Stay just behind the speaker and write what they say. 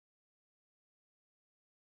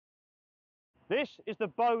This is the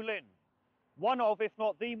Boleyn, one of, if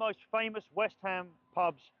not the most famous West Ham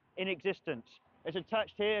pubs in existence. It's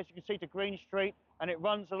attached here, as you can see, to Green Street, and it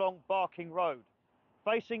runs along Boleyn Road.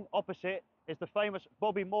 Facing opposite is the famous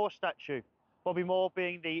Bobby Moore statue. Bobby Moore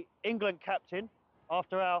being the England captain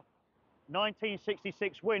after our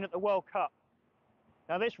 1966 win at the World Cup.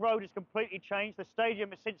 Now this road has completely changed. The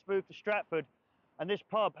stadium has since moved to Stratford, and this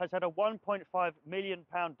pub has had a £1.5 million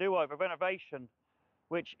do-over renovation,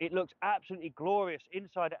 which it looks absolutely glorious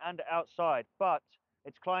inside and outside, but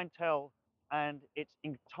its clientele and its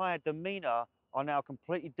entire demeanour are now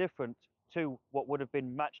completely different to what would have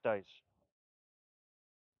been match days.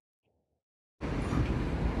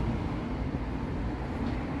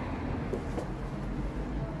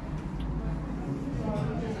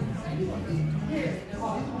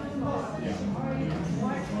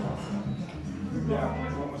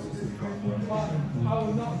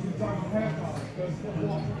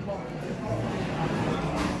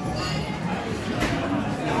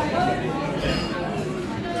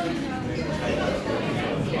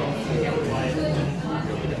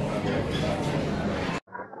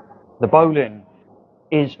 The Boleyn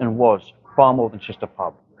is and was far more than just a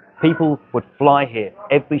pub. People would fly here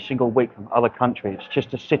every single week from other countries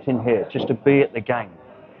just to sit in here, just to be at the game.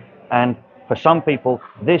 And for some people,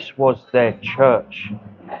 this was their church.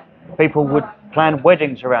 People would plan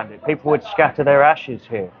weddings around it. People would scatter their ashes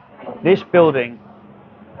here. This building,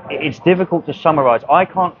 it's difficult to summarize. I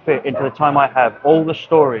can't fit into the time I have all the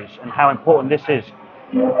stories and how important this is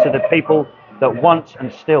to the people that want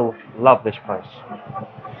and still love this place.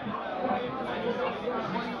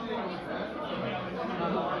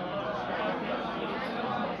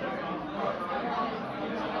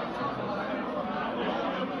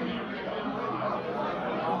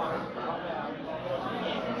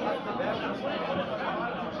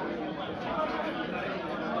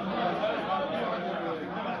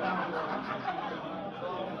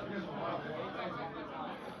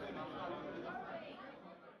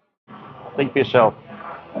 Think for yourself.